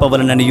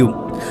నివసింపవలననియు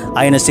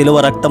ఆయన శిలువ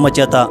రక్తము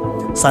చేత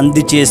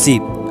సంధి చేసి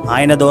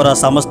ఆయన ద్వారా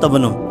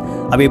సమస్తమును,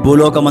 అవి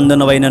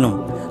భూలోకమందునవైనను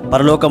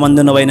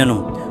పరలోకమందునవైనను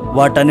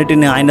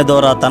వాటన్నిటిని ఆయన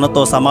ద్వారా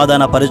తనతో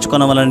సమాధాన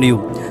పరుచుకొనవలనియు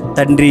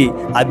తండ్రి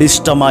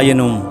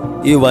అభిష్టమాయను.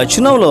 ఈ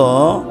వచనంలో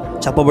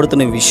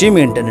చెప్పబడుతున్న విషయం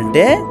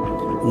ఏంటంటే,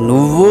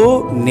 నువ్వు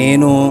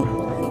నేను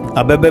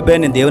అబ్బెబ్బెబ్బే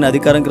నేను దేవుని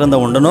అధికారం క్రింద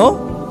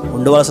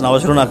ఉండవలసిన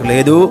అవసరం నాకు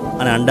లేదు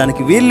అని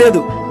అనడానికి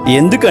వీల్లేదు.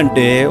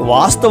 ఎందుకంటే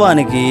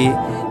వాస్తవానికి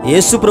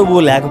యేసు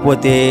ప్రభువు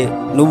లేకపోతే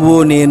నువ్వు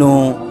నేను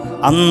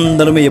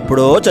అందరం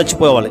ఎప్పుడో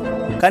చచ్చిపోవాలి.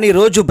 కానీ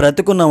ఈరోజు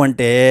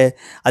బ్రతుకున్నామంటే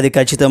అది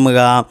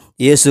ఖచ్చితంగా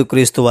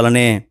యేసుక్రీస్తు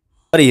వలనే.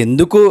 మరి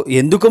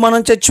ఎందుకు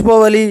మనం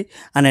చచ్చిపోవాలి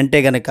అని అంటే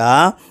గనక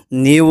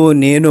నీవు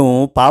నేను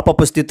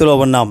పాపపు స్థితిలో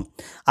ఉన్నాం.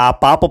 ఆ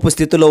పాపపు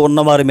స్థితిలో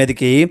ఉన్నవారి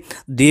మీదకి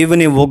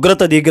దేవుని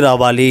ఉగ్రత దిగి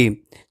రావాలి,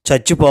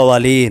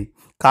 చచ్చిపోవాలి.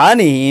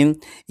 కానీ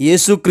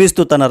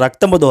యేసుక్రీస్తు తన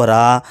రక్తము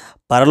ద్వారా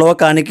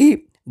పరలోకానికి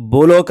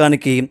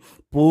భూలోకానికి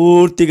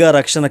పూర్తిగా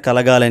రక్షణ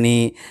కలగాలని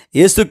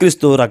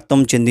యేసుక్రీస్తు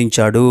రక్తం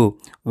చెందించాడు,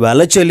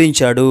 వెల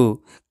చెల్లించాడు.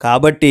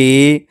 కాబట్టి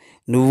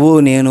నువ్వు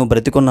నేను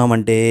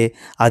బ్రతికున్నామంటే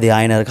అది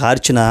ఆయన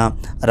కార్చిన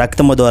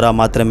రక్తము ద్వారా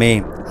మాత్రమే.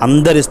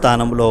 అందరి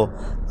స్థానంలో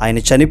ఆయన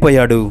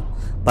చనిపోయాడు.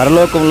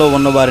 పరలోకంలో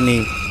ఉన్నవారిని,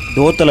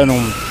 దూతలను,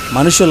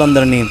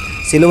 మనుషులందరినీ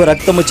శిలువ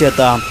రక్తము చేత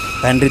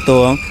తండ్రితో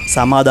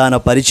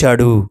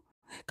సమాధానపరిచాడు.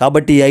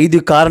 కాబట్టి 5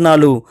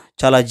 కారణాలు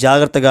చాలా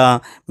జాగ్రత్తగా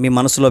మీ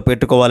మనసులో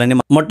పెట్టుకోవాలని.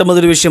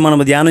 మొట్టమొదటి విషయం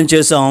మనం ధ్యానం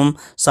చేసాం.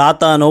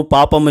 సాతాను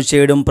పాపము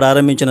చేయడం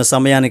ప్రారంభించిన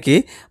సమయానికి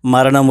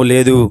మరణము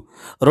లేదు.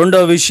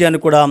 రెండవ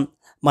విషయాన్ని కూడా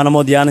మనము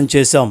ధ్యానం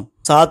చేసాం.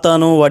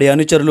 సాతాను వాడి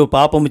అనుచరులు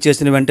పాపము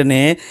చేసిన వెంటనే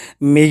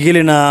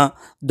మిగిలిన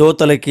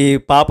దూతలకి,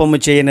 పాపము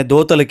చేయని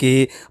దూతలకి,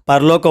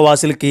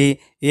 పరలోకవాసులకి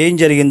ఏం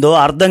జరిగిందో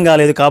అర్థం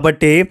కాలేదు.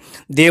 కాబట్టి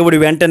దేవుడు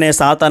వెంటనే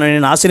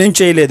సాతానుని నాశనం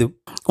చేయలేదు.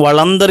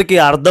 వాళ్ళందరికీ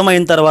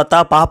అర్థమైన తర్వాత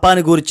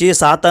పాపాన్ని గురించి,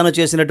 సాతాను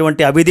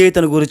చేసినటువంటి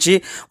అవిధేయతను గురించి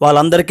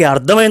వాళ్ళందరికీ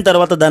అర్థమైన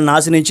తర్వాత దాన్ని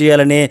నాశనం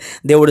చేయాలని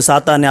దేవుడు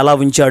సాతాన్ని అలా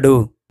ఉంచాడు.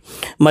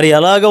 మరి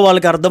ఎలాగో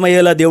వాళ్ళకి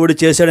అర్థమయ్యేలా దేవుడు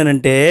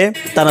చేశాడనంటే,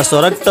 తన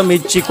స్వరక్తం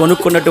ఇచ్చి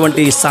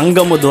కొనుక్కున్నటువంటి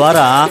సంఘము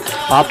ద్వారా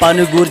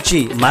పాపాన్ని గూర్చి,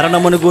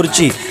 మరణమును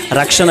గూర్చి,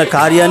 రక్షణ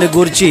కార్యాన్ని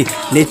గూర్చి,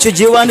 నిత్య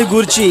జీవాన్ని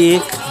గూర్చి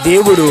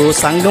దేవుడు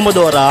సంఘము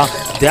ద్వారా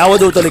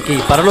దేవదూతలకి,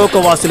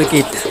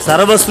 పరలోకవాసులకి,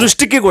 సర్వ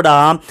సృష్టికి కూడా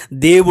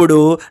దేవుడు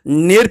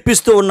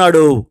నేర్పిస్తూ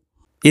ఉన్నాడు.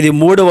 ఇది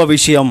మూడవ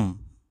విషయం.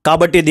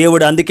 కాబట్టి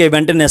దేవుడు అందుకే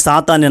వెంటనే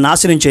సాతాన్ని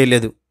నాశనం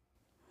చేయలేదు.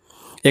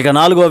 ఇక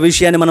నాలుగవ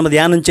విషయాన్ని మనం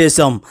ధ్యానం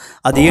చేసాం.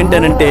 అది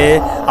ఏంటనంటే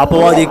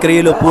అపవాది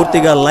క్రియలు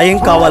పూర్తిగా లయం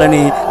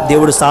కావాలని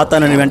దేవుడు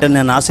సాతానుని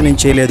వెంటనే నాశనం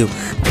చేయలేదు.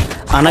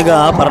 అనగా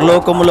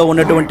పరలోకములో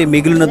ఉన్నటువంటి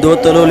మిగిలిన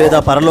దూతలు లేదా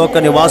పరలోక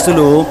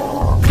నివాసులు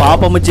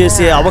పాపము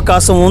చేసే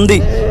అవకాశం ఉంది.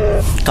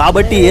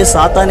 కాబట్టి ఏ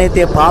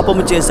సాతానైతే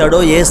పాపము చేశాడో,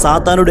 ఏ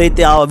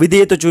సాతానుడైతే ఆ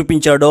అవిధేయత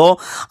చూపించాడో,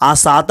 ఆ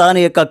సాతాను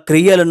యొక్క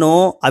క్రియలను,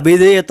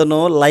 అవిధేయతను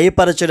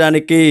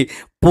లయపరచడానికి,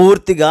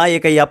 పూర్తిగా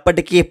ఇక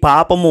ఎప్పటికీ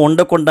పాపము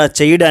ఉండకుండా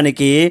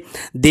చేయడానికి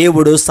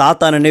దేవుడు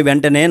సాతానుని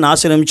వెంటనే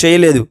నాశనం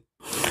చేయలేదు.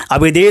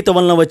 అవిధేయత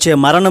వలన వచ్చే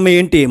మరణం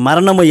ఏంటి,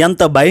 మరణము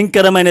ఎంత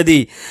భయంకరమైనది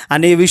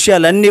అనే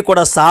విషయాలన్నీ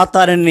కూడా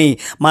సాతానుని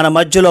మన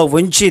మధ్యలో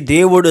ఉంచి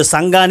దేవుడు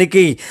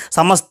సంఘానికి,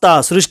 సమస్త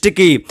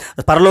సృష్టికి,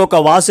 పరలోక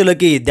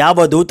వాసులకి,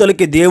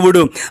 దేవదూతలకి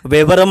దేవుడు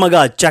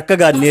వివరముగా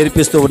చక్కగా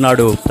నేర్పిస్తూ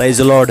ఉన్నాడు.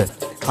 Praise lord.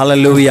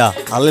 హల్లెలూయా,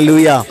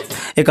 హల్లెలూయా.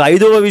 ఇక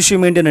ఐదవ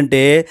విషయం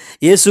ఏంటంటే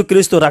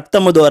యేసుక్రీస్తు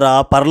రక్తము ద్వారా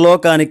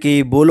పరలోకానికి,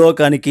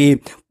 భూలోకానికి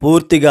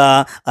పూర్తిగా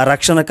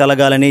రక్షణ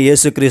కలగాలని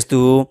యేసుక్రీస్తు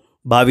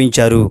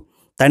భావించారు,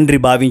 తండ్రి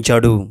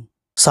భావించాడు.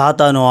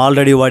 సాతాను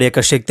ఆల్రెడీ వాడి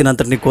యొక్క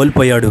శక్తినంతటిని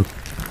కోల్పోయాడు.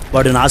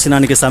 వాడు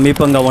నాశనానికి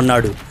సమీపంగా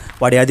ఉన్నాడు.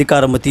 వాడి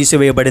అధికారము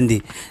తీసివేయబడింది.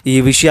 ఈ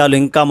విషయాలు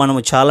ఇంకా మనం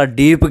చాలా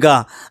డీప్గా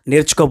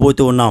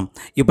నేర్చుకోబోతూ ఉన్నాం.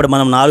 ఇప్పుడు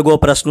మనం 4వ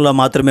ప్రశ్నలో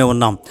మాత్రమే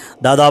ఉన్నాం.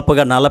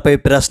 దాదాపుగా 40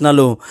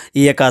 ప్రశ్నలు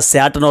ఈ యొక్క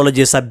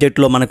శాటనాలజీ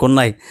సబ్జెక్టులో మనకు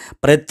ఉన్నాయి.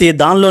 ప్రతి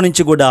దానిలో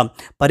నుంచి కూడా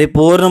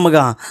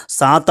పరిపూర్ణముగా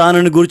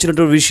సాతానుని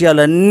గురించినటువంటి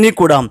విషయాలన్నీ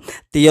కూడా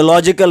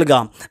థియలాజికల్గా,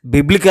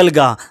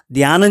 బిబ్లికల్గా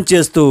ధ్యానం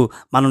చేస్తూ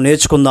మనం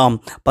నేర్చుకుందాం.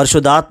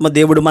 పరిశుద్ధాత్మ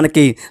దేవుడు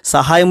మనకి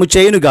సహాయము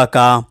చేయునుగాక.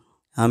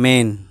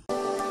 ఆమేన్.